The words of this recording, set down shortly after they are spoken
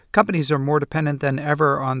Companies are more dependent than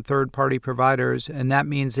ever on third-party providers, and that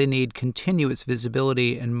means they need continuous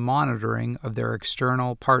visibility and monitoring of their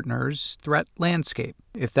external partners' threat landscape.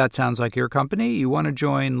 If that sounds like your company, you want to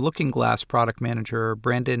join LookingGlass product manager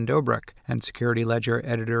Brandon Dobrik and Security Ledger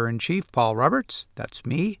editor-in-chief Paul Roberts, that's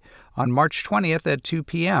me, on March 20th at 2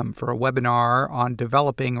 p.m. for a webinar on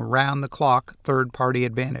developing around-the-clock third-party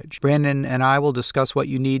advantage. Brandon and I will discuss what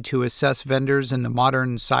you need to assess vendors in the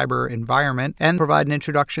modern cyber environment and provide an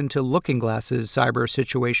introduction to LookingGlass's cyber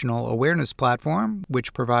situational awareness platform,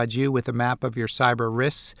 which provides you with a map of your cyber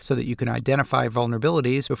risks so that you can identify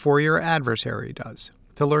vulnerabilities before your adversary does.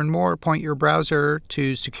 To learn more, point your browser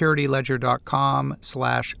to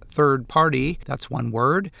securityledger.com/third-party. That's one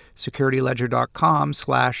word,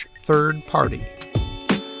 securityledger.com/third-party.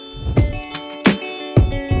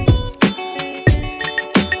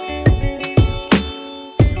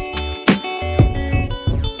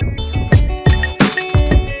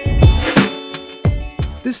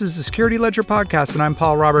 This is the Security Ledger Podcast, and I'm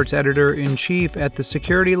Paul Roberts, editor-in-chief at the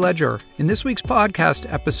Security Ledger. In this week's podcast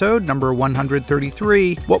episode, number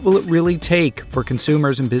 133, what will it really take for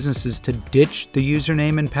consumers and businesses to ditch the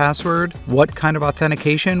username and password? What kind of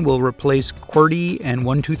authentication will replace QWERTY and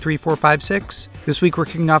 123456? This week, we're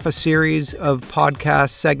kicking off a series of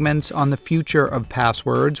podcast segments on the future of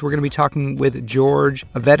passwords. We're going to be talking with George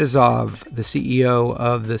Avetizov, the CEO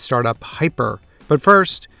of the startup Hyper. But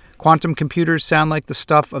first, quantum computers sound like the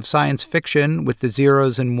stuff of science fiction, with the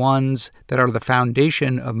zeros and ones that are the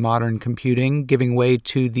foundation of modern computing giving way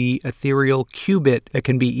to the ethereal qubit that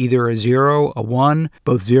can be either a 0, a 1,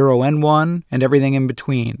 both 0 and 1, and everything in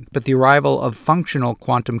between. But the arrival of functional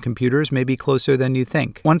quantum computers may be closer than you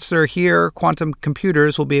think. Once they're here, quantum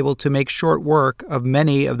computers will be able to make short work of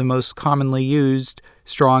many of the most commonly used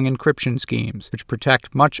strong encryption schemes, which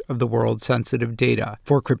protect much of the world's sensitive data.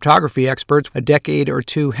 For cryptography experts, a decade or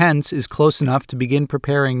two hence is close enough to begin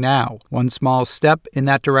preparing now. One small step in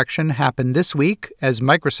that direction happened this week as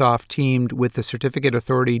Microsoft teamed with the certificate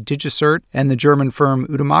authority DigiCert and the German firm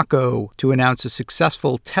Utimaco to announce a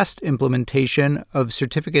successful test implementation of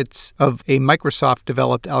certificates of a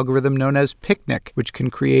Microsoft-developed algorithm known as PICNIC, which can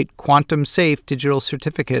create quantum-safe digital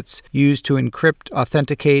certificates used to encrypt,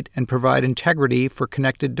 authenticate, and provide integrity for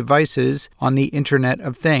connected devices on the Internet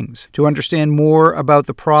of Things. To understand more about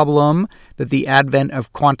the problem that the advent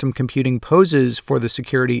of quantum computing poses for the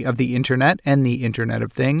security of the Internet and the Internet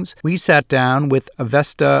of Things, we sat down with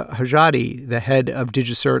Avesta Hajadi, the head of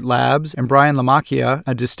DigiCert Labs, and Brian Lamacchia,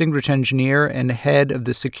 a distinguished engineer and head of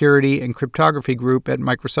the security and cryptography group at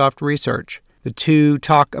Microsoft Research. The two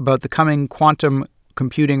talk about the coming quantum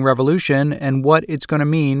computing revolution and what it's going to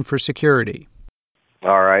mean for security.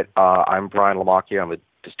 All right. I'm Brian Lamacchia. I'm a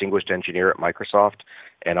distinguished engineer at Microsoft,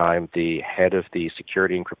 and I'm the head of the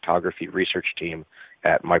security and cryptography research team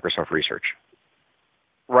at Microsoft Research.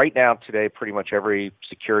 Right now, today, pretty much every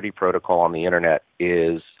security protocol on the Internet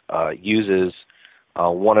uses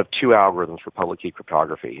one of two algorithms for public key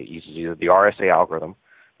cryptography. It uses either the RSA algorithm,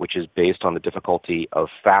 which is based on the difficulty of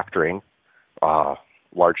factoring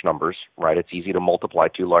large numbers, right? It's easy to multiply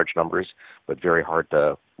two large numbers, but very hard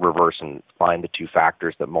to reverse and find the two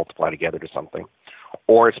factors that multiply together to something.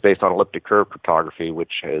 Or it's based on elliptic curve cryptography,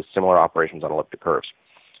 which has similar operations on elliptic curves.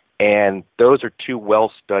 And those are two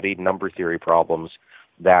well-studied number theory problems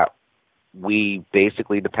that we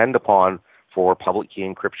basically depend upon for public key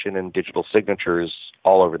encryption and digital signatures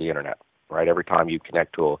all over the Internet, right? Every time you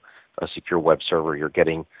connect to a secure web server, you're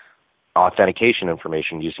getting authentication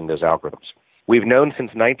information using those algorithms. We've known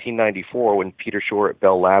since 1994 when Peter Shor at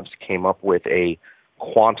Bell Labs came up with a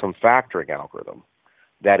quantum factoring algorithm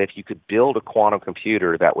that if you could build a quantum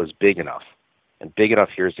computer that was big enough, and big enough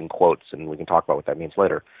here is in quotes, and we can talk about what that means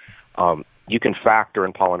later, you can factor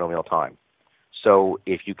in polynomial time. So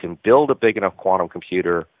if you can build a big enough quantum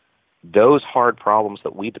computer, those hard problems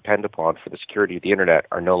that we depend upon for the security of the Internet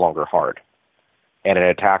are no longer hard, and an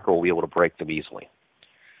attacker will be able to break them easily.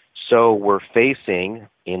 So we're facing,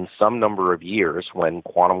 in some number of years, when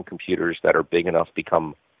quantum computers that are big enough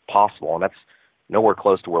become possible, and that's nowhere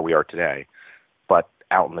close to where we are today, but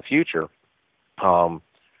out in the future, a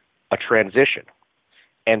transition.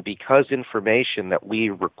 And because information that we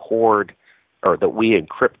record or that we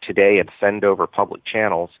encrypt today and send over public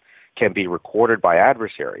channels can be recorded by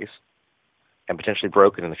adversaries and potentially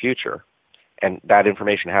broken in the future, and that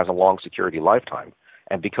information has a long security lifetime,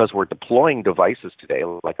 and because we're deploying devices today,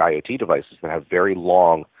 like IoT devices that have very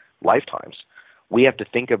long lifetimes, we have to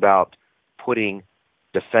think about putting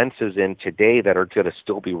defenses in today that are going to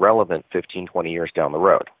still be relevant 15, 20 years down the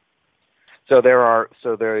road. So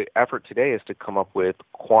the effort today is to come up with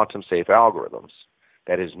quantum-safe algorithms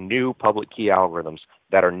that is new public key algorithms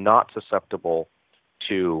that are not susceptible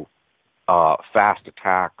to fast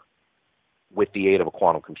attack with the aid of a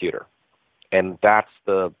quantum computer. And that's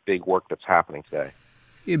the big work that's happening today.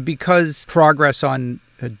 Because progress on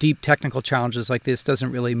deep technical challenges like this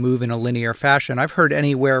doesn't really move in a linear fashion. I've heard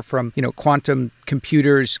anywhere from, quantum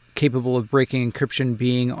computers capable of breaking encryption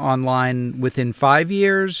being online within 5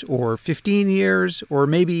 years or 15 years or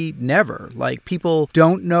maybe never. Like, people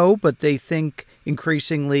don't know, but they think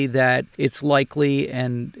increasingly that it's likely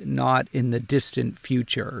and not in the distant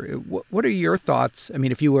future. What are your thoughts? I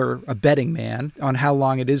mean, if you were a betting man, on how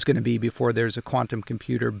long it is going to be before there's a quantum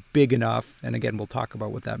computer big enough, and again, we'll talk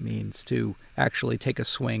about what that means, to actually take a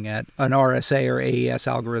swing at an RSA or AES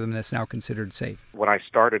algorithm that's now considered safe. When I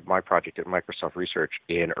started my project at Microsoft Research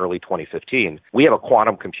in early 2015, we have a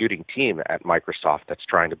quantum computing team at Microsoft that's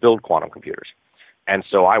trying to build quantum computers. And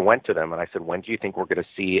so I went to them and I said, when do you think we're going to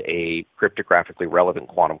see a cryptographically relevant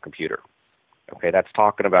quantum computer? Okay, that's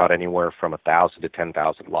talking about anywhere from 1,000 to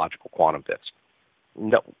 10,000 logical quantum bits.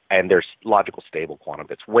 No, and there's logical stable quantum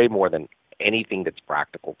bits, way more than anything that's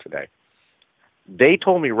practical today. They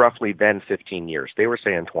told me roughly then 15 years. They were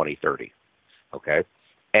saying 2030, okay?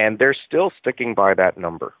 And they're still sticking by that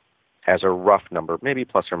number as a rough number, maybe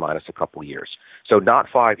plus or minus a couple years. So not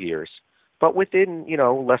 5 years, but within,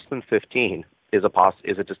 less than 15 is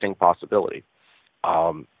a distinct possibility.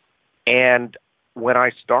 And when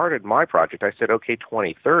I started my project, I said, okay,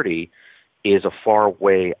 2030 is a far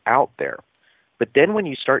way out there. But then when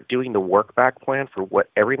you start doing the work back plan for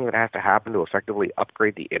everything that has to happen to effectively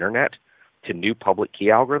upgrade the internet to new public key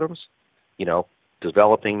algorithms,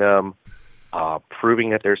 developing them,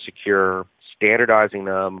 proving that they're secure, standardizing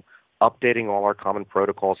them, updating all our common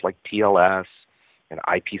protocols like TLS and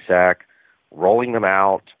IPsec, rolling them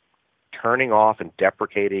out, turning off and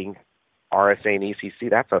deprecating RSA and ECC,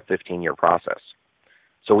 that's a 15-year process.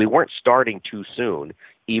 So we weren't starting too soon,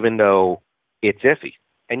 even though it's iffy.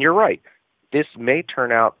 And you're right. This may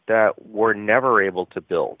turn out that we're never able to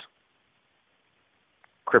build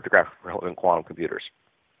cryptographically relevant quantum computers.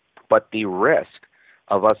 But the risk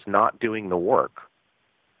of us not doing the work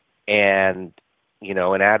and,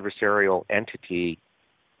 an adversarial entity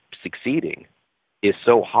succeeding is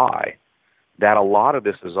so high that a lot of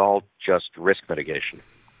this is all just risk mitigation.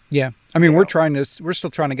 Yeah. I mean, we're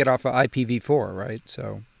still trying to get off of IPv4, right?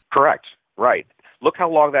 So correct. Right. Look how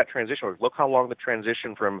long that transition was. Look how long the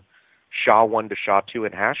transition from SHA-1 to SHA-2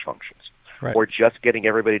 and hash functions. Right. Or just getting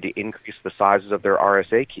everybody to increase the sizes of their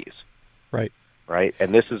RSA keys. Right. Right.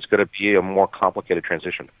 And this is going to be a more complicated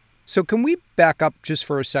transition. So can we back up just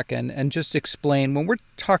for a second and just explain, when we're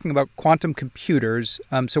talking about quantum computers,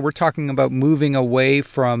 so we're talking about moving away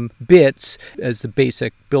from bits as the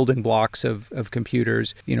basic building blocks of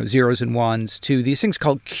computers, zeros and ones, to these things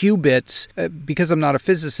called qubits. Because I'm not a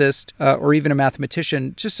physicist or even a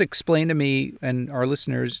mathematician, just explain to me and our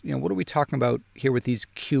listeners, what are we talking about here with these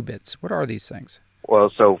qubits? What are these things? Well,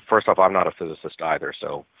 so first off, I'm not a physicist either,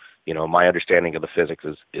 so my understanding of the physics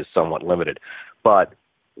is somewhat limited. But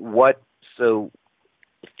so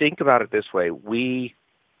think about it this way.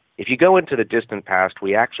 If you go into the distant past,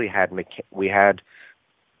 we actually had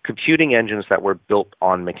computing engines that were built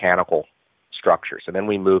on mechanical structures, and then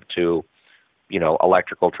we moved to,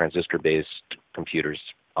 electrical transistor-based computers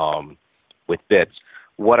with bits.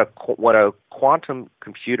 What a quantum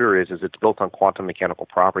computer is it's built on quantum mechanical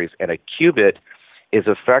properties, and a qubit is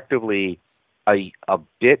effectively a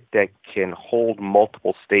bit that can hold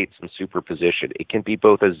multiple states in superposition. It can be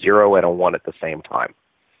both a 0 and a 1 at the same time.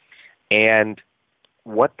 And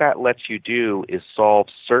what that lets you do is solve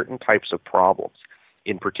certain types of problems,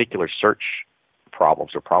 in particular search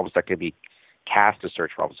problems or problems that can be cast as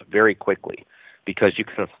search problems very quickly, because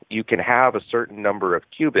you can have a certain number of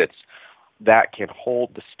qubits that can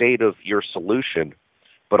hold the state of your solution,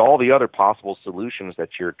 but all the other possible solutions that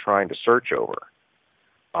you're trying to search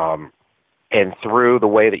over. And through the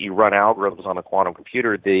way that you run algorithms on a quantum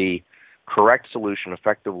computer, the correct solution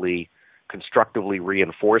effectively constructively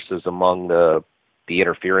reinforces among the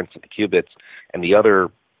interference of the qubits, and the other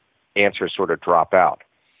answers sort of drop out.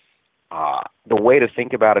 The way to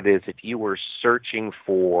think about it is, if you were searching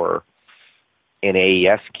for an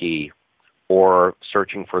AES key or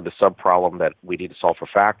searching for the subproblem that we need to solve for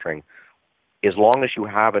factoring, as long as you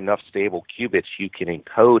have enough stable qubits, you can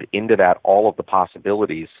encode into that all of the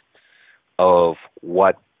possibilities of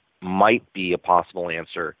what might be a possible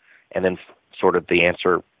answer, and then sort of the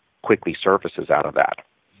answer quickly surfaces out of that.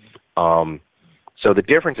 So the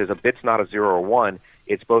difference is a bit's not a 0 or 1,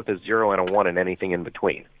 it's both a 0 and a 1 and anything in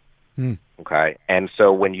between. Okay? And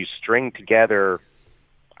so when you string together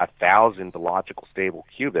 1,000 logical stable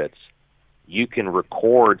qubits, you can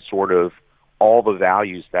record sort of all the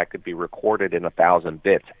values that could be recorded in 1,000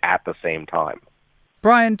 bits at the same time.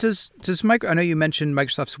 Brian, I know you mentioned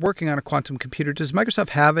Microsoft's working on a quantum computer. Does Microsoft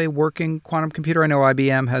have a working quantum computer? I know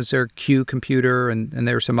IBM has their Q computer, and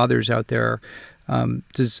there are some others out there.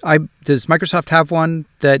 Does Microsoft have one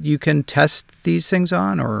that you can test these things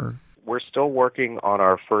on, or? We're still working on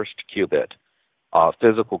our first qubit,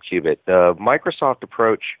 physical qubit. The Microsoft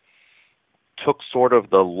approach took sort of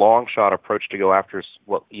the long shot approach to go after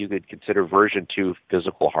what you could consider version 2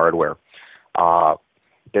 physical hardware.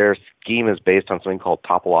 Their scheme is based on something called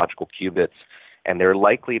topological qubits, and they're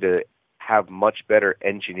likely to have much better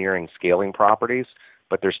engineering scaling properties,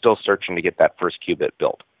 but they're still searching to get that first qubit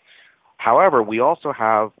built. However, we also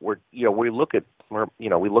have we look at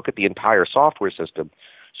the entire software system.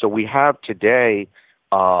 So we have today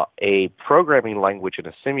a programming language and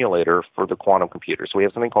a simulator for the quantum computer. So we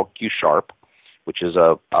have something called Q#, which is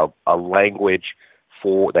a language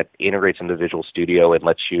that integrates into Visual Studio and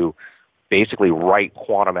lets you basically write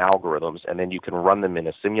quantum algorithms, and then you can run them in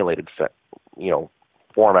a simulated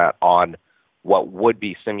format on what would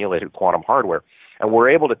be simulated quantum hardware. And we're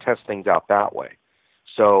able to test things out that way.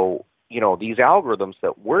 So, these algorithms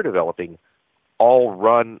that we're developing all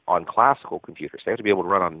run on classical computers. They have to be able to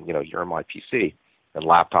run on, your and my PC and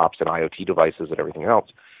laptops and IoT devices and everything else.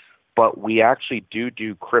 But we actually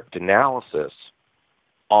do cryptanalysis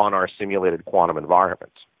on our simulated quantum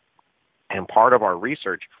environments. And part of our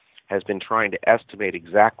research has been trying to estimate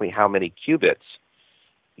exactly how many qubits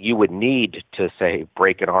you would need to, say,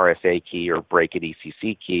 break an RSA key or break an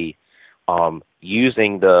ECC key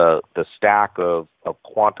using the stack of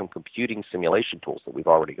quantum computing simulation tools that we've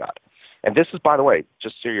already got. And this is, by the way,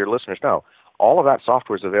 just so your listeners know, all of that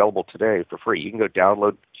software is available today for free. You can go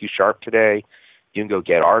download Q# today. You can go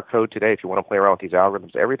get our code today if you want to play around with these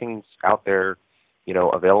algorithms. Everything's out there,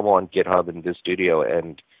 available on GitHub and VisStudio,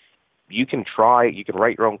 and you can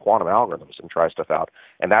write your own quantum algorithms and try stuff out.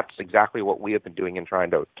 And that's exactly what we have been doing in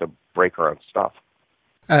trying to break our own stuff.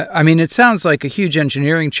 It sounds like a huge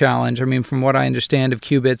engineering challenge. From what I understand of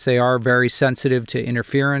qubits, they are very sensitive to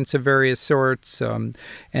interference of various sorts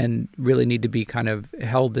and really need to be kind of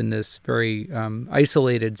held in this very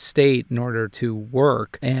isolated state in order to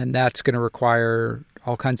work. And that's going to require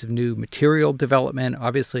all kinds of new material development,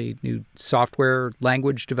 obviously new software,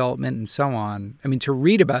 language development, and so on. To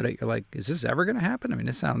read about it, you're like, is this ever going to happen?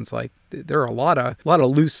 It sounds like there are a lot of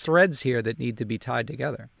loose threads here that need to be tied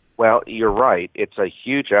together. Well, you're right. It's a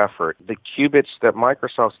huge effort. The qubits that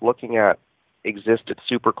Microsoft's looking at exist at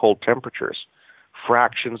super cold temperatures,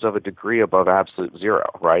 fractions of a degree above absolute zero,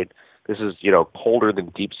 right? This is, colder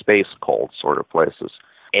than deep space cold sort of places.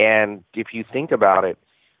 And if you think about it,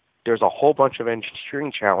 there's a whole bunch of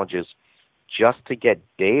engineering challenges just to get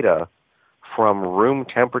data from room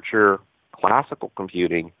temperature classical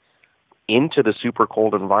computing into the super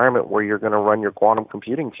cold environment where you're going to run your quantum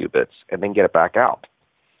computing qubits and then get it back out.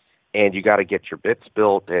 And you got to get your bits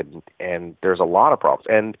built, and there's a lot of problems.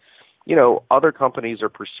 And, other companies are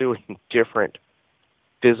pursuing different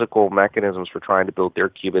physical mechanisms for trying to build their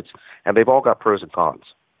qubits, and they've all got pros and cons,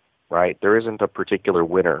 right? There isn't a particular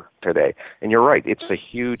winner today. And you're right, it's a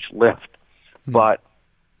huge lift. But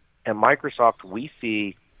at Microsoft, we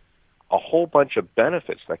see a whole bunch of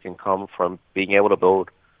benefits that can come from being able to build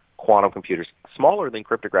quantum computers, smaller than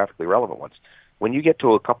cryptographically relevant ones. When you get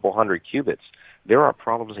to a couple hundred qubits, there are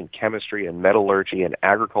problems in chemistry and metallurgy and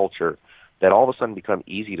agriculture that all of a sudden become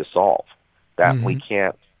easy to solve that we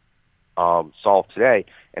can't solve today.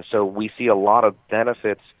 And so we see a lot of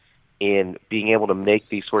benefits in being able to make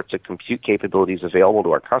these sorts of compute capabilities available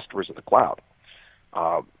to our customers in the cloud.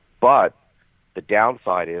 But the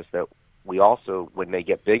downside is that we also, when they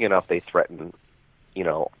get big enough, they threaten,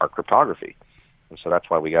 our cryptography. And so that's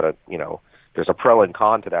why we got to, there's a pro and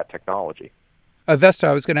con to that technology. Vesta,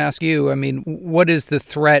 I was going to ask you, what is the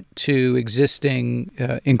threat to existing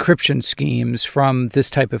encryption schemes from this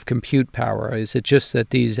type of compute power? Is it just that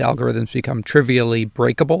these algorithms become trivially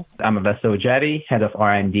breakable? I'm Vesta Ojadi, head of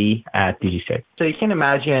R&D at DigiCert. So you can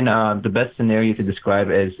imagine the best scenario to describe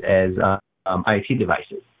as IoT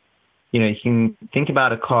devices. You can think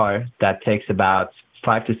about a car that takes about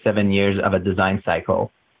 5 to 7 years of a design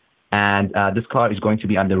cycle, and this car is going to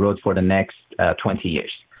be on the road for the next 20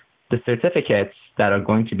 years. The certificates that are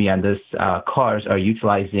going to be on this cars are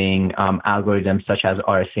utilizing algorithms such as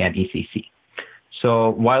RSA and ECC.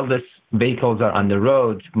 So while these vehicles are on the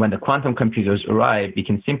road, when the quantum computers arrive, we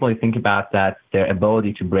can simply think about that, their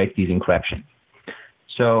ability to break these encryptions.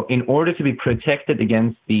 So in order to be protected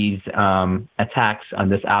against these attacks on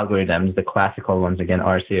these algorithms, the classical ones, again,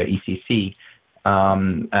 RSA or ECC,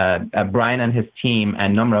 Brian and his team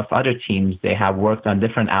and a number of other teams, they have worked on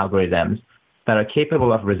different algorithms that are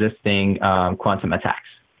capable of resisting quantum attacks.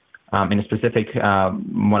 In a specific,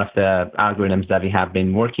 one of the algorithms that we have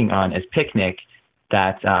been working on is Picnic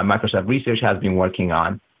that Microsoft Research has been working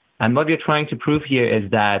on. And what we're trying to prove here is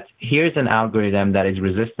that here's an algorithm that is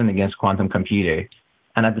resistant against quantum computer.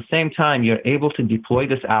 And at the same time, you're able to deploy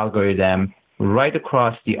this algorithm right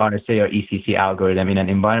across the RSA or ECC algorithm in an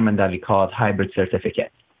environment that we call hybrid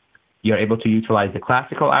certificate. You're able to utilize the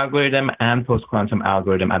classical algorithm and post-quantum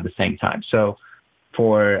algorithm at the same time. So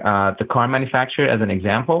for the car manufacturer, as an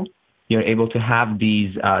example, you're able to have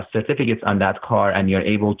these certificates on that car, and you're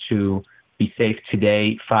able to be safe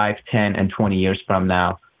today, 5, 10, and 20 years from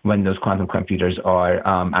now when those quantum computers are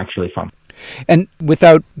actually functioning. And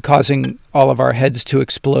without causing all of our heads to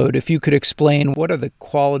explode, if you could explain what are the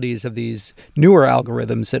qualities of these newer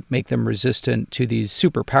algorithms that make them resistant to these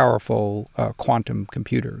super powerful quantum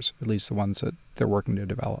computers, at least the ones that they're working to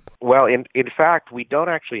develop? Well, in fact, we don't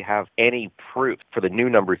actually have any proof for the new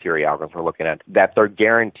number theory algorithms we're looking at that they're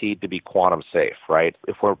guaranteed to be quantum safe, right?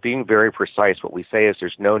 If we're being very precise, what we say is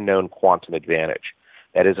there's no known quantum advantage.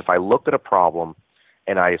 That is, if I look at a problem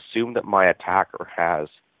and I assume that my attacker has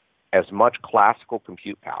as much classical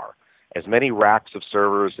compute power, as many racks of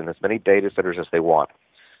servers and as many data centers as they want,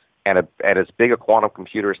 and as big a quantum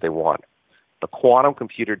computer as they want, the quantum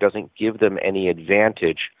computer doesn't give them any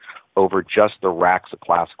advantage over just the racks of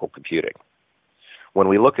classical computing. When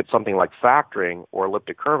we look at something like factoring or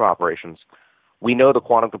elliptic curve operations, we know the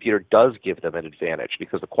quantum computer does give them an advantage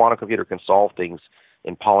because the quantum computer can solve things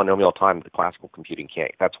in polynomial time that the classical computing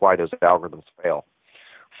can't. That's why those algorithms fail.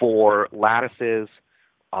 For lattices,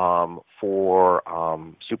 for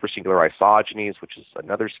supersingular isogenies, which is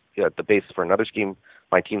another the basis for another scheme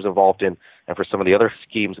my team's involved in, and for some of the other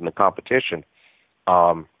schemes in the competition,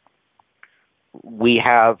 we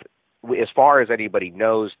have, as far as anybody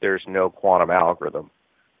knows, there's no quantum algorithm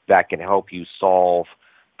that can help you solve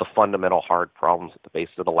the fundamental hard problems at the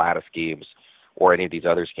basis of the lattice schemes or any of these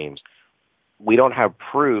other schemes. We don't have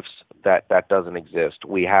proofs that that doesn't exist.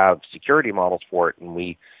 We have security models for it, and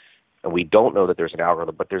we don't know that there's an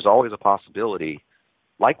algorithm, but there's always a possibility,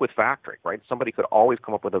 like with factoring, right? Somebody could always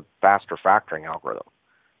come up with a faster factoring algorithm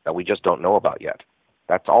that we just don't know about yet.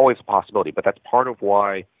 That's always a possibility, but that's part of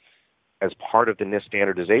why, as part of the NIST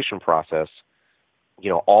standardization process,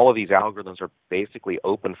 all of these algorithms are basically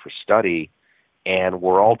open for study, and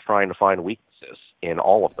we're all trying to find weaknesses in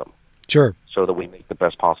all of them. Sure. So that we make the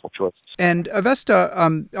best possible choices. And Avesta,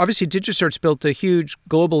 obviously DigiCert's built a huge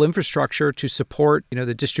global infrastructure to support,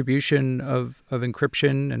 the distribution of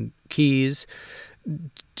encryption and keys.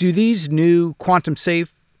 Do these new quantum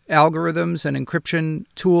safe algorithms and encryption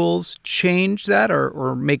tools change that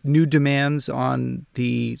or make new demands on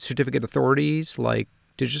the certificate authorities like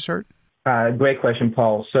DigiCert? Great question,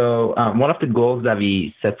 Paul. So one of the goals that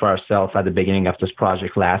we set for ourselves at the beginning of this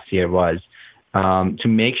project last year was to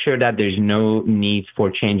make sure that there's no need for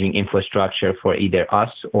changing infrastructure for either us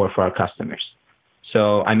or for our customers.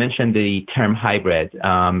 So I mentioned the term hybrid.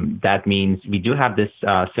 That means we do have this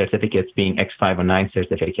certificates being X509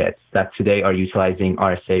 certificates that today are utilizing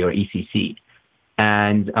RSA or ECC.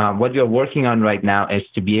 And what we are working on right now is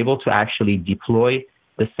to be able to actually deploy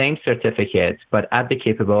the same certificate, but add the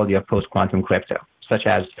capability of post-quantum crypto, such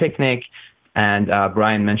as Picnic, and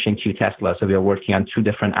Brian mentioned QTesla. So we are working on 2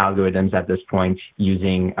 different algorithms at this point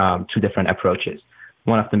using 2 different approaches.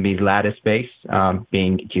 One of them being lattice-based,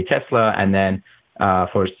 being QTesla, and then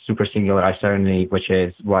for supersingular isogeny, which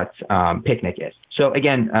is what Picnic is. So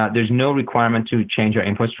again, there's no requirement to change our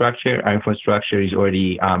infrastructure. Our infrastructure is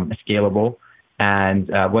already scalable. And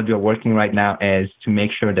what we're working right now is to make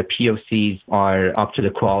sure the POCs are up to the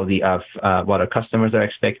quality of what our customers are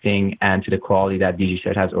expecting and to the quality that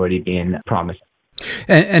DigiCert has already been promised.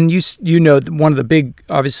 And one of the big,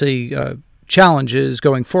 obviously, challenges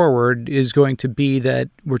going forward is going to be that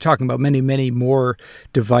we're talking about many, many more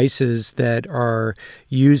devices that are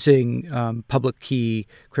using public key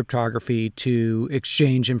cryptography to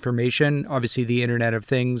exchange information. Obviously, the Internet of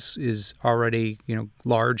Things is already,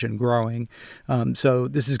 large and growing. So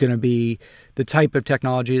this is going to be the type of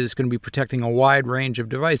technology that's going to be protecting a wide range of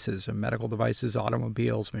devices, medical devices,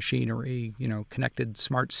 automobiles, machinery, connected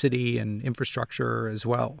smart city and infrastructure as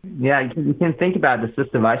well. Yeah, you can think about this.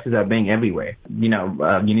 These devices are being everywhere. You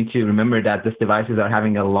need to remember that these devices are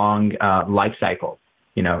having a long life cycle.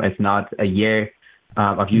 It's not a year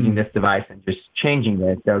of using this device and just changing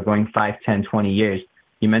it. They're going 5, 10, 20 years.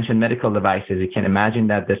 You mentioned medical devices. You can imagine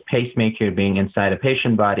that this pacemaker being inside a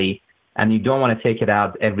patient body And you don't want to take it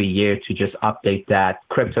out every year to just update that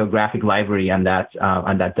cryptographic library on that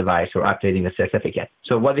device or updating the certificate.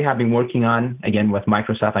 So what we have been working on, again, with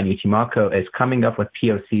Microsoft and UT Mako, is coming up with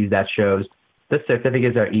POCs that shows the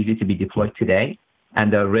certificates are easy to be deployed today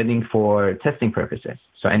and they're ready for testing purposes.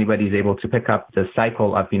 So anybody is able to pick up the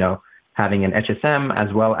cycle of, having an HSM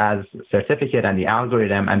as well as certificate and the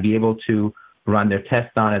algorithm and be able to run their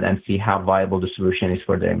tests on it and see how viable the solution is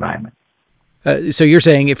for their environment. So you're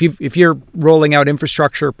saying if you're rolling out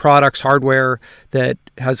infrastructure, products, hardware that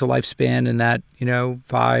has a lifespan in that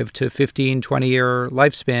 5 to 15, 20-year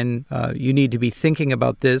lifespan, you need to be thinking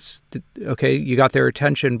about this. Okay, you got their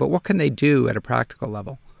attention, but what can they do at a practical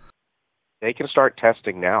level? They can start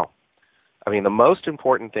testing now. I mean, the most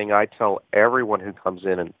important thing I tell everyone who comes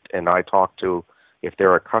in and I talk to, if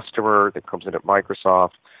they're a customer that comes in at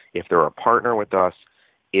Microsoft, if they're a partner with us,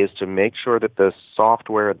 is to make sure that the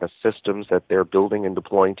software and the systems that they're building and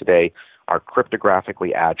deploying today are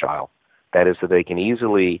cryptographically agile. That is, that they can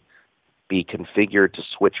easily be configured to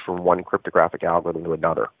switch from one cryptographic algorithm to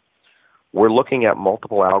another. We're looking at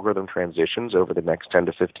multiple algorithm transitions over the next 10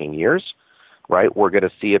 to 15 years, right? We're going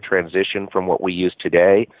to see a transition from what we use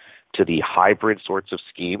today to the hybrid sorts of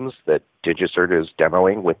schemes that DigiCert is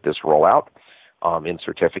demoing with this rollout. In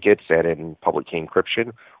certificates and in public key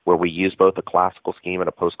encryption, where we use both a classical scheme and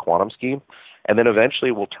a post-quantum scheme. And then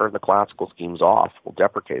eventually we'll turn the classical schemes off, we'll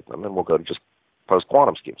deprecate them, and we'll go to just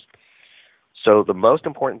post-quantum schemes. So the most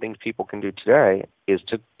important things people can do today is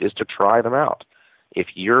to try them out. If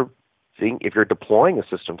you're deploying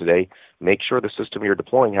a system today, make sure the system you're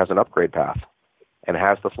deploying has an upgrade path and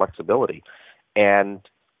has the flexibility. And,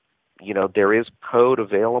 there is code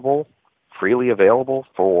available, freely available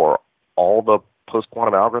for all the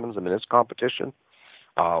post-quantum algorithms in this competition.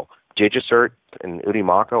 DigiCert and UT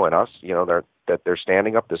Mako and us, they're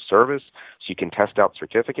standing up this service so you can test out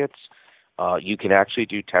certificates. You can actually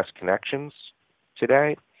do test connections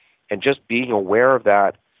today. And just being aware of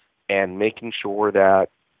that and making sure that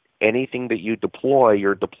anything that you deploy,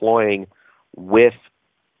 you're deploying with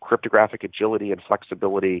cryptographic agility and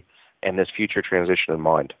flexibility and this future transition in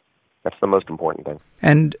mind. That's the most important thing.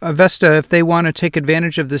 And Avesta, if they want to take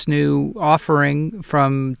advantage of this new offering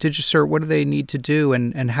from DigiCert, what do they need to do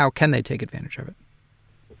and how can they take advantage of it?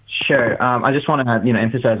 Sure. I just want to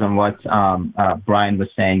emphasize on what Brian was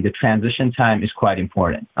saying. The transition time is quite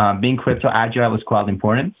important. Being crypto agile is quite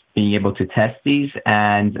important, being able to test these.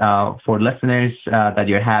 And for listeners that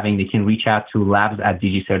you're having, they can reach out to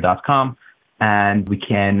labs@digicert.com. And we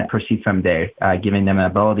can proceed from there, giving them an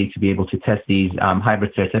ability to be able to test these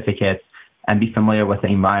hybrid certificates and be familiar with the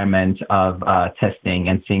environment of testing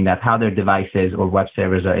and seeing that how their devices or web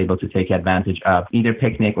servers are able to take advantage of either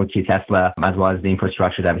Picnic or Tesla, as well as the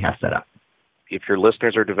infrastructure that we have set up. If your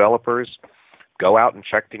listeners are developers, go out and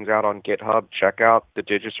check things out on GitHub. Check out the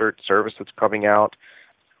DigiCert service that's coming out.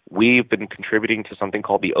 We've been contributing to something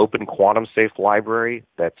called the Open Quantum Safe Library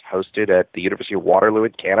that's hosted at the University of Waterloo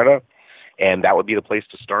in Canada. And that would be the place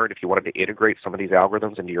to start if you wanted to integrate some of these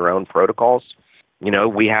algorithms into your own protocols.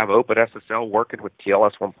 We have OpenSSL working with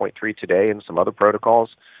TLS 1.3 today and some other protocols,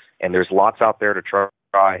 and there's lots out there to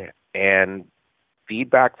try. And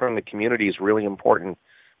feedback from the community is really important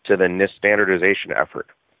to the NIST standardization effort.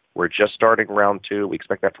 We're just starting round 2. We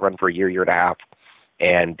expect that to run for a year and a half.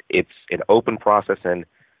 And it's an open process, and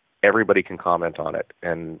everybody can comment on it.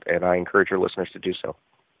 And I encourage your listeners to do so.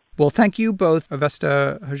 Well, thank you both,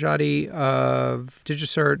 Avesta Hojadi of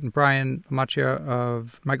DigiCert and Brian Amachia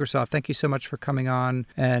of Microsoft. Thank you so much for coming on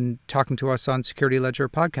and talking to us on Security Ledger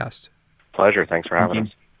podcast. Pleasure. Thanks for having us.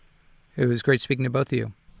 It was great speaking to both of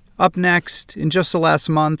you. Up next, in just the last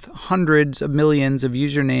month, hundreds of millions of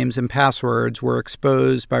usernames and passwords were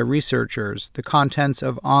exposed by researchers, the contents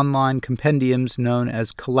of online compendiums known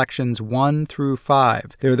as Collections 1 through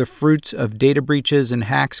 5. They're the fruits of data breaches and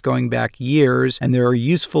hacks going back years, and they're a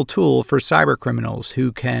useful tool for cybercriminals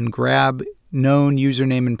who can grab known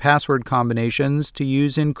username and password combinations to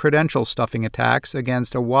use in credential stuffing attacks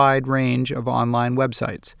against a wide range of online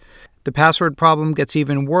websites. The password problem gets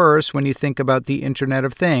even worse when you think about the Internet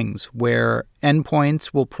of Things, where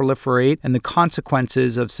endpoints will proliferate and the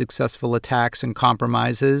consequences of successful attacks and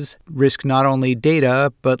compromises risk not only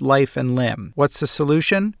data, but life and limb. What's the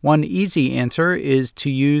solution? One easy answer is to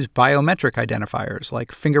use biometric identifiers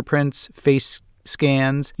like fingerprints, face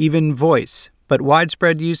scans, even voice. But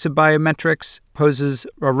widespread use of biometrics poses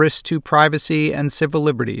a risk to privacy and civil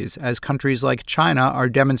liberties, as countries like China are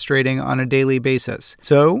demonstrating on a daily basis.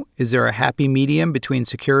 So, is there a happy medium between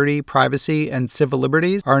security, privacy, and civil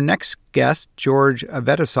liberties? Our next guest, George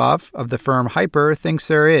Avetisov of the firm Hyper, thinks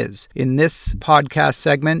there is. In this podcast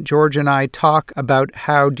segment, George and I talk about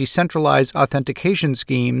how decentralized authentication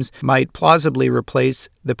schemes might plausibly replace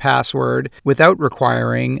the password without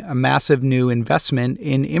requiring a massive new investment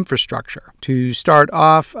in infrastructure. To start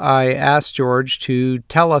off, I asked George to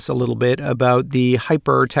tell us a little bit about the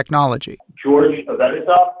Hyper technology. George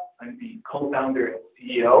Avetisov. I'm the co-founder and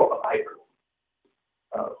CEO of Hyper.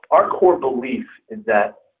 Our core belief is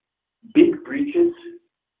that big breaches,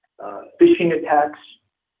 phishing attacks,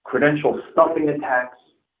 credential stuffing attacks,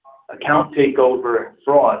 account takeover, and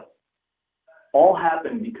fraud all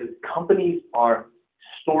happen because companies are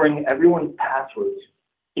storing everyone's passwords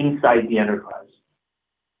inside the enterprise.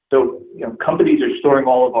 So, companies are storing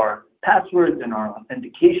all of our passwords and our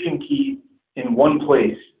authentication keys in one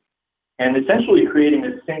place and essentially creating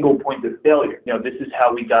a single point of failure. This is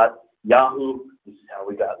how we got Yahoo. This is how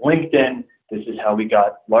we got LinkedIn. This is how we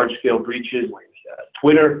got large-scale breaches like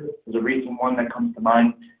Twitter is a recent one that comes to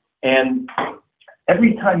mind. And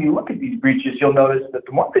every time you look at these breaches, you'll notice that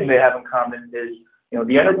the one thing they have in common is,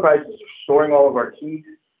 the enterprises are storing all of our keys,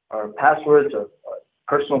 our passwords, our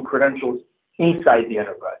personal credentials inside the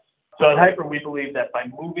enterprise. So at Hyper, we believe that by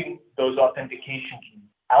moving those authentication keys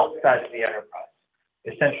outside of the enterprise,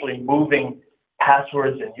 essentially moving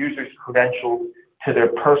passwords and users' credentials to their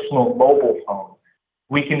personal mobile phone,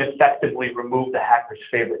 we can effectively remove the hacker's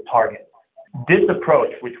favorite target. This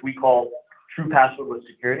approach, which we call true passwordless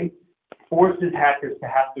security, forces hackers to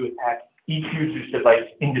have to attack each user's device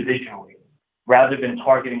individually rather than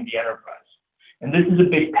targeting the enterprise. And this is a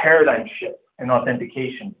big paradigm shift in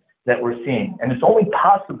authentication that we're seeing. And it's only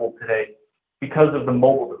possible today because of the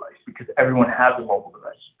mobile device, because everyone has a mobile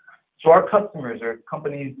device. So our customers are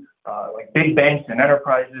companies like big banks and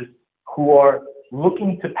enterprises who are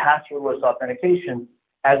looking to passwordless authentication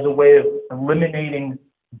as a way of eliminating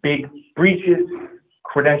big breaches,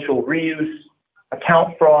 credential reuse,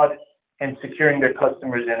 account fraud, and securing their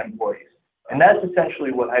customers and employees. And that's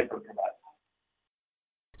essentially what Hyper provides.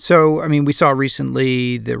 So, we saw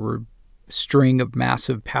recently there were a string of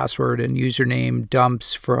massive password and username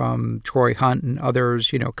dumps from Troy Hunt and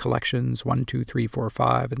others, collections 1, 2, 3, 4,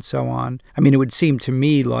 5, and so on. It would seem to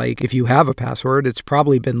me like if you have a password, it's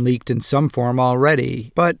probably been leaked in some form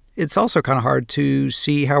already. But it's also kind of hard to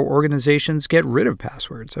see how organizations get rid of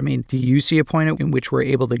passwords. Do you see a point in which we're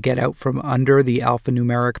able to get out from under the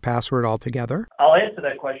alphanumeric password altogether? I'll answer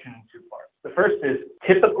that question in two parts. The first is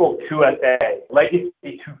typical 2FA, legacy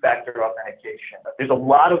two-factor authentication. There's a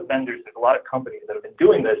lot of vendors, there's a lot of companies that have been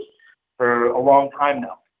doing this for a long time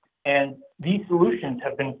now. And these solutions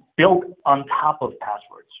have been built on top of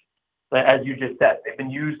passwords. As you just said, they've been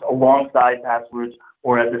used alongside passwords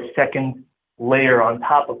or as a second layer on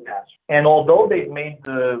top of passwords. And although they've made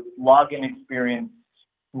the login experience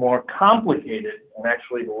more complicated and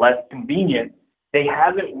actually less convenient, they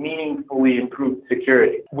haven't meaningfully improved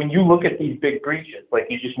security. When you look at these big breaches, like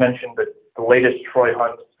you just mentioned, the latest Troy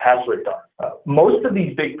Hunt password dump, most of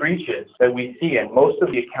these big breaches that we see and most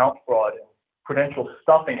of the account fraud and credential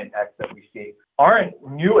stuffing attacks that we see aren't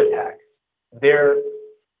new attacks. They're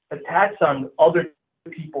attacks on other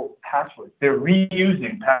people's passwords. They're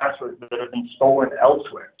reusing passwords that have been stolen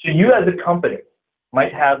elsewhere. So you as a company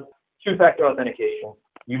might have two-factor authentication.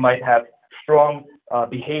 You might have strong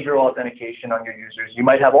behavioral authentication on your users. You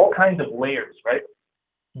might have all kinds of layers, right?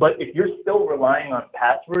 But if you're still relying on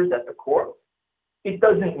passwords at the core, it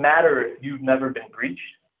doesn't matter if you've never been breached.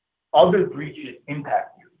 Other breaches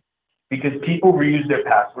impact you because people reuse their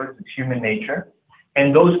passwords. It's human nature.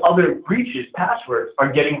 And those other breaches, passwords,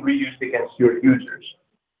 are getting reused against your users.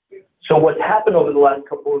 So what's happened over the last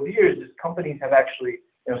couple of years is companies have actually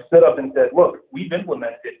stood up and said, look, we've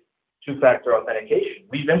implemented two-factor authentication.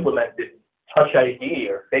 We've implemented Touch ID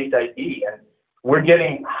or Face ID, and we're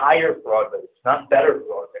getting higher fraud rates, not better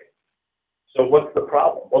fraud rates. So what's the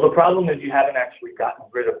problem? Well, the problem is you haven't actually gotten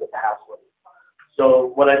rid of the password.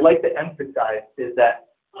 So what I'd like to emphasize is that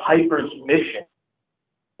Hyper's mission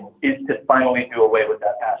is to finally do away with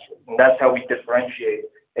that password. And that's how we differentiate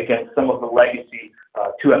against some of the legacy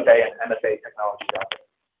 2FA and MFA technologies out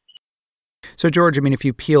there. So, George, if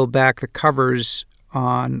you peel back the covers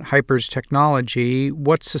on Hyper's technology,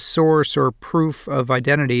 what's the source or proof of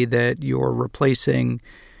identity that you're replacing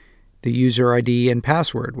the user ID and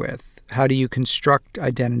password with? How do you construct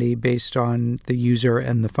identity based on the user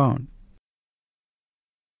and the phone?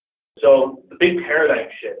 So the big paradigm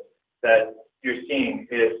shift that you're seeing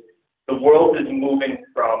is the world is moving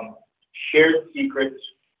from shared secrets,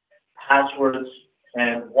 passwords,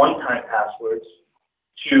 and one-time passwords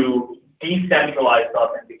to decentralized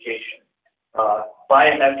authentication,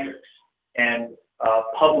 biometrics, and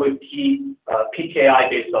public key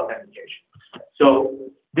PKI-based authentication. So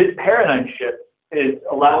this paradigm shift is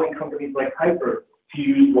allowing companies like Hyper to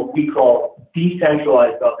use what we call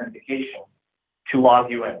decentralized authentication to log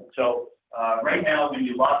you in. So right now, when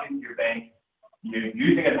you log into your bank, you're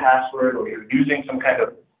using a password or you're using some kind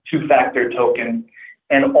of two-factor token,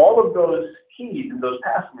 and all of those keys and those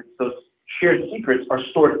passwords, those shared secrets are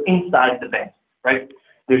stored inside the bank, right?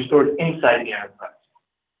 They're stored inside the enterprise.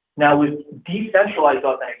 Now, with decentralized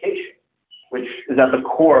authentication, which is at the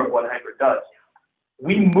core of what Hyper does,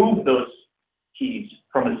 we move those keys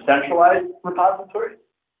from a centralized repository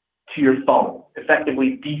to your phone,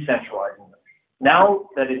 effectively decentralizing them. Now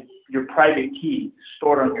that it's your private key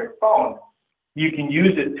stored on your phone, you can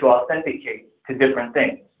use it to authenticate to different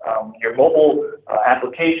things. Your mobile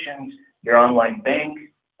applications, your online bank,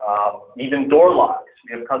 even door locks.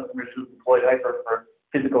 We have customers who deployed Hyper for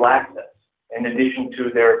physical access in addition to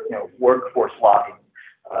their workforce logging.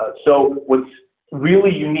 So what's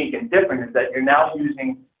really unique and different is that you're now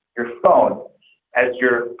using your phone as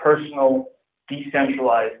your personal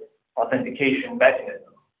decentralized authentication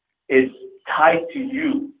mechanism. It's tied to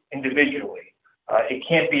you individually. It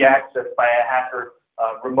can't be accessed by a hacker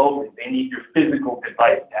remotely. They need your physical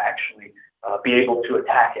device to actually be able to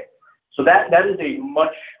attack it. So that is a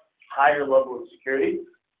much higher level of security,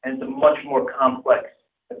 and it's a much more complex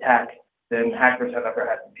attack than hackers have ever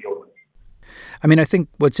had to deal with. I mean, I think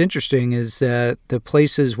what's interesting is that the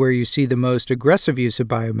places where you see the most aggressive use of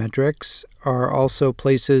biometrics are also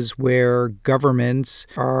places where governments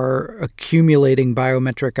are accumulating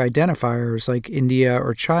biometric identifiers like India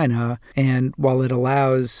or China. And while it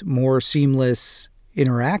allows more seamless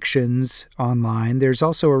interactions online, there's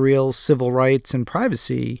also a real civil rights and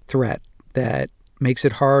privacy threat that makes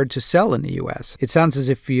it hard to sell in the U.S. It sounds as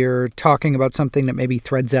if you're talking about something that maybe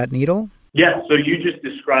threads that needle. Yeah, so you just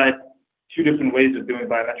described two different ways of doing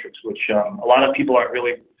biometrics, which a lot of people aren't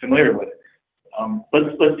really familiar with.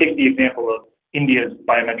 Let's take the example of India's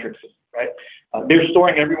biometric system, right? They're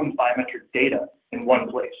storing everyone's biometric data in one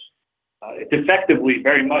place. It's effectively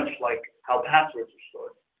very much like how passwords are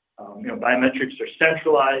stored. Biometrics are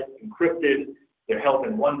centralized, encrypted, they're held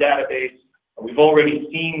in one database. We've already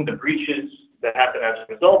seen the breaches that happen as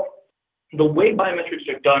a result. The way biometrics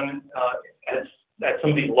are done at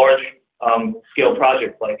some of these large scale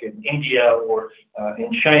projects like in India or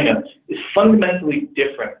in China is fundamentally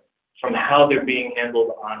different from how they're being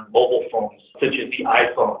handled on mobile phones, such as the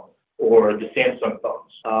iPhone or the Samsung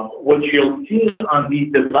phones. What you'll see on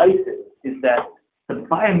these devices is that the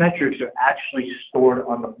biometrics are actually stored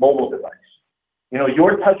on the mobile device.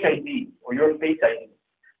 Your Touch ID or your Face ID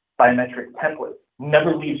biometric template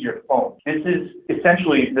never leaves your phone. This is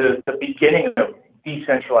essentially the beginning of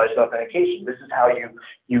decentralized authentication. This is how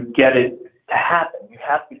you get it to happen. You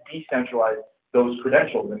have to decentralize those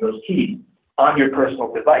credentials and those keys on your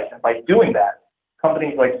personal device. And by doing that,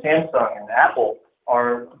 companies like Samsung and Apple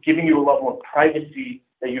are giving you a level of privacy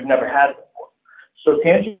that you've never had before. So to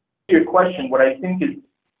answer your question, what I think is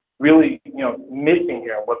really missing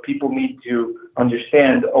here, what people need to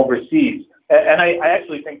understand overseas, and I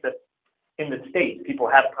actually think that in the States, people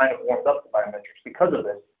have kind of warmed up to biometrics because of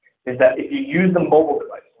this, is that if you use the mobile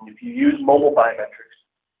device and if you use mobile biometrics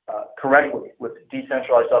correctly with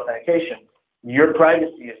decentralized authentication, your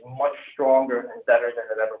privacy is much stronger and better than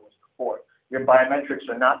it ever was before. Your biometrics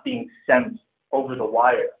are not being sent over the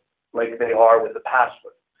wire like they are with the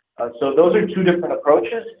password. So those are two different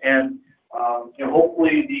approaches, and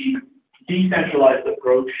hopefully the decentralized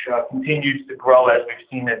approach continues to grow as we've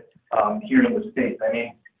seen it here in the States. I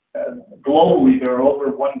mean, globally, there are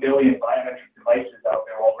over 1 billion biometric devices out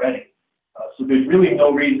there already. So there's really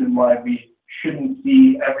no reason why we shouldn't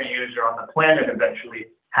see every user on the planet eventually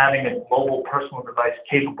having a mobile personal device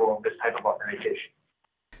capable of this type of authentication.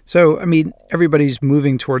 So, I mean, everybody's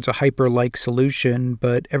moving towards a Hyper-like solution,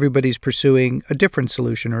 but everybody's pursuing a different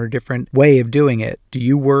solution or a different way of doing it. Do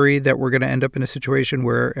you worry that we're going to end up in a situation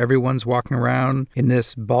where everyone's walking around in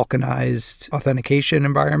this balkanized authentication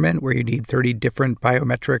environment where you need 30 different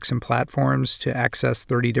biometrics and platforms to access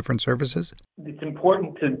 30 different services? It's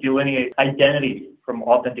important to delineate identity from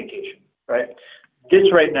authentication, right? This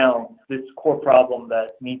right now, this core problem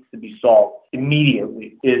that needs to be solved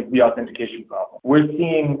immediately is the authentication problem. We're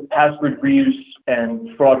seeing password reuse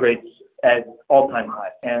and fraud rates at all-time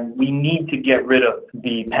high, and we need to get rid of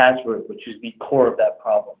the password, which is the core of that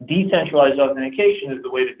problem. Decentralized authentication is the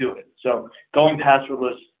way to do it. So going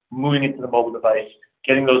passwordless, moving it to the mobile device,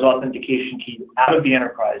 getting those authentication keys out of the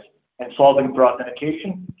enterprise, and solving for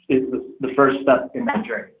authentication is the first step in that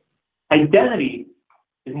journey. Identity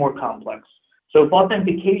is more complex. So if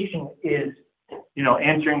authentication is,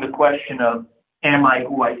 answering the question of, am I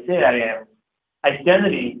who I say I am?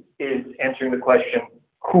 Identity is answering the question,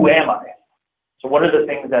 who am I? So what are the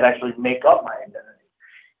things that actually make up my identity?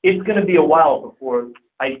 It's going to be a while before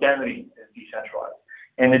identity is decentralized.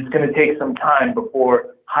 And it's going to take some time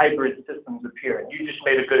before hybrid systems appear. And you just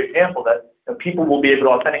made a good example that people will be able to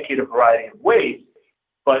authenticate a variety of ways,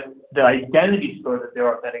 but the identity store that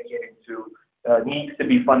they're authenticating to needs to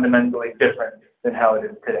be fundamentally different than how it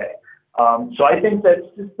is today. So I think that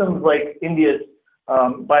systems like India's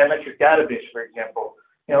biometric database, for example,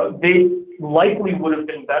 they likely would have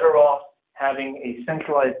been better off having a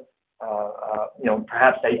centralized,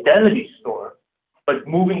 perhaps identity store, but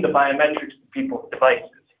moving the biometrics to people's devices.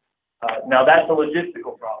 Now that's a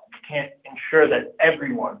logistical problem. You can't ensure that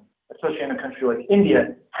everyone, especially in a country like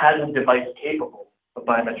India, has a device capable of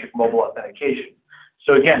biometric mobile authentication.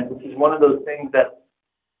 So again, this is one of those things that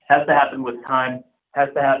has to happen with time, has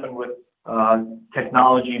to happen with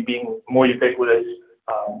technology being more ubiquitous.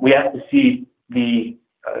 We have to see the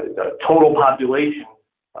total population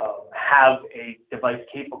have a device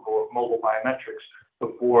capable of mobile biometrics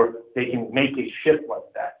before they can make a shift like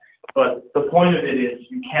that. But the point of it is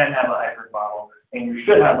you can have a hybrid model, and you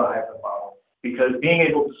should have a hybrid model, because being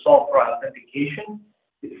able to solve for authentication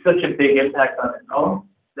is such a big impact on its own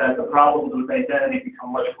that the problems with identity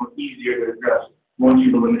become much more easier to address once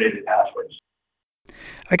you've eliminated passwords.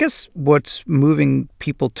 I guess what's moving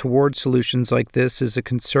people towards solutions like this is a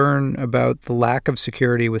concern about the lack of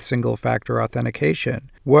security with single-factor authentication.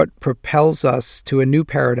 What propels us to a new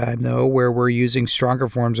paradigm, though, where we're using stronger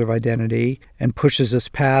forms of identity and pushes us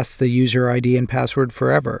past the user ID and password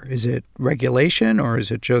forever? Is it regulation, or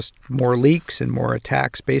is it just more leaks and more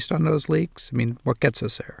attacks based on those leaks? I mean, what gets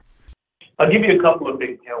us there? I'll give you a couple of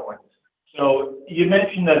big tailwinds. So you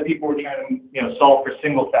mentioned that people were trying to solve for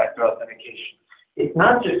single-factor authentication. It's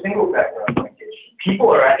not just single-factor authentication. People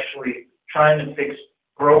are actually trying to fix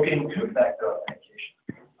broken two-factor authentication.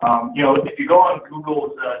 If you go on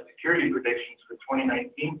Google's security predictions for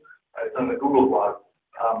 2019, it's on the Google blog.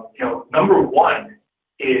 Number one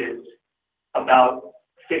is about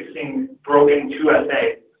fixing broken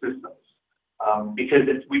 2FA systems, because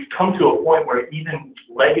we've come to a point where even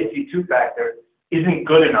legacy two-factor isn't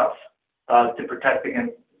good enough to protect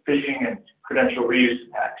against phishing and credential reuse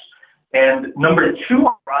attacks. And number two,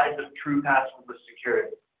 rise of true passwordless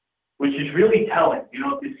security, which is really telling.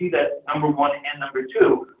 To see that number one and number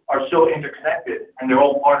two are so interconnected, and they're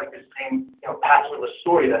all part of the same, passwordless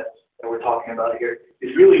story that we're talking about here,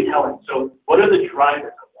 is really telling. So what are the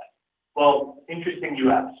drivers of that? Well, interesting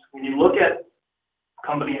you ask. When you look at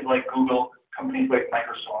companies like Google, companies like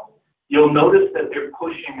Microsoft, you'll notice that they're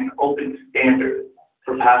pushing an open standard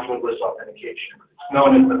for passwordless authentication. It's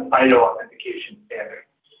known as the FIDO authentication standard.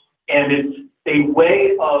 And it's a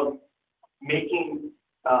way of making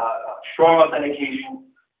strong authentication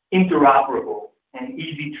interoperable and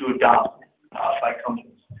easy to adopt by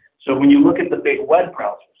companies. So when you look at the big web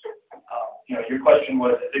browsers, your question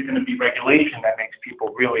was, is it going to be regulation that makes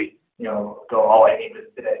people really, go, all I need is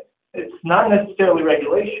today? It's not necessarily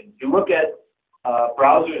regulation. You look at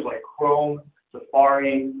browsers like Chrome,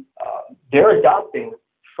 Safari, they're adopting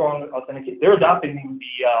strong authentication. They're adopting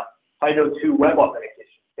the FIDO2 web authentication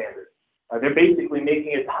standard. They're basically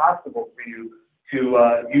making it possible for you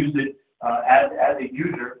to use it as a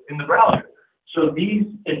user in the browser. So these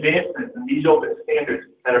advancements and these open standards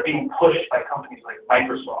that are being pushed by companies like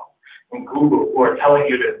Microsoft and Google, who are telling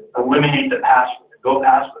you to eliminate the password and go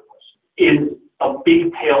passwordless, is a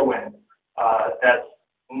big tailwind that's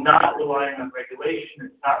not relying on regulation.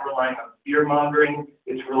 It's not relying on fear-mongering.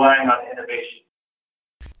 It's relying on innovation.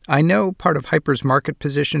 I know part of Hyper's market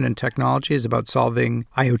position in technology is about solving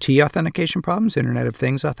IoT authentication problems, Internet of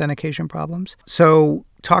Things authentication problems. So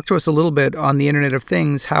talk to us a little bit on the Internet of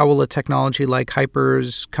Things. How will a technology like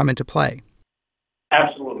Hyper's come into play?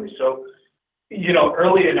 Absolutely. So,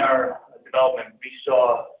 early in our development, we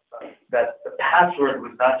saw that the password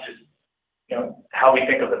was not just, how we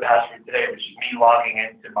think of the password today, which is me logging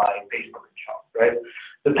into my Facebook account, right?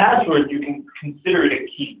 The password, you can consider it a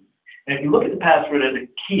key. And if you look at the password as a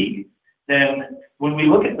key, then when we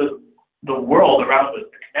look at the world around us,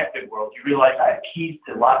 the connected world, you realize I have keys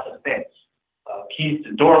to lots of things. Keys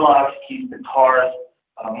to door locks, keys to cars.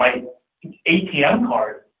 My ATM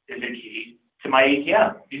card is a key to my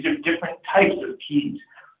ATM. These are different types of keys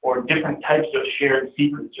or different types of shared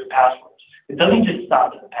secrets or passwords. It doesn't just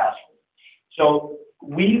stop at the password. So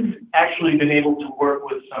we've actually been able to work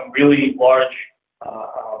with some really large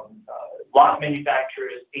lock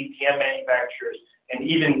manufacturers, ATM manufacturers, and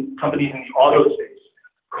even companies in the auto space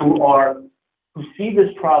who see this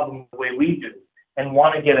problem the way we do and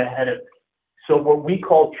want to get ahead of it. So what we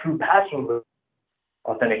call true password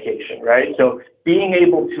authentication, right? So being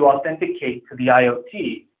able to authenticate to the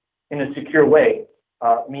IoT in a secure way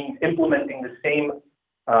means implementing the same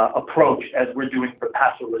approach as we're doing for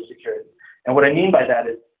passwordless security. And what I mean by that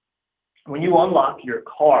is when you unlock your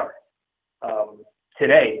car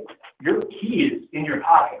today, your key is in your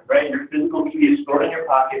pocket, right? Your physical key is stored in your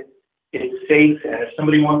pocket. It's safe, and if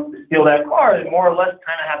somebody wants to steal that car, they more or less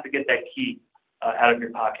kind of have to get that key out of your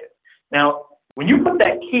pocket. Now, when you put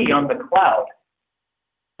that key on the cloud,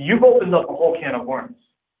 you've opened up a whole can of worms.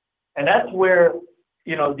 And that's where,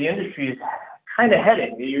 the industry is kind of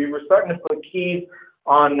heading. We're starting to put keys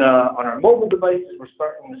on our mobile devices. We're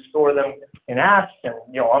starting to store them in apps and,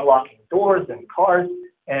 unlocking doors and cars.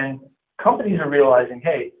 And companies are realizing,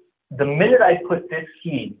 hey, the minute I put this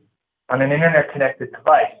key on an internet-connected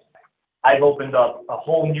device, I've opened up a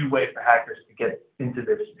whole new way for hackers to get into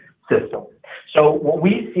this system. So what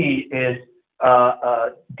we see is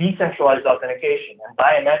decentralized authentication and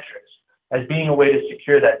biometrics as being a way to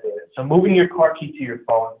secure that data. So moving your car key to your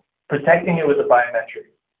phone, protecting it with a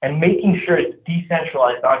biometric, and making sure it's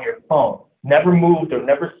decentralized on your phone, never moved or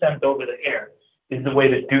never sent over the air, is the way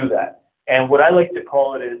to do that. And what I like to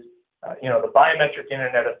call it is, the biometric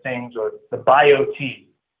Internet of Things, or the BIOT,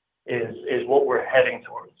 is what we're heading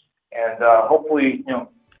towards. And hopefully,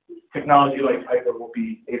 technology like Hyper will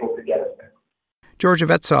be able to get us there. George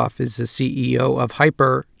Avetsov is the CEO of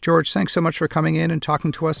Hyper. George, thanks so much for coming in and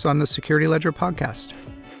talking to us on the Security Ledger podcast.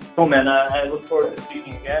 Cool, man. I look forward to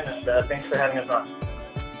speaking again, and thanks for having us on.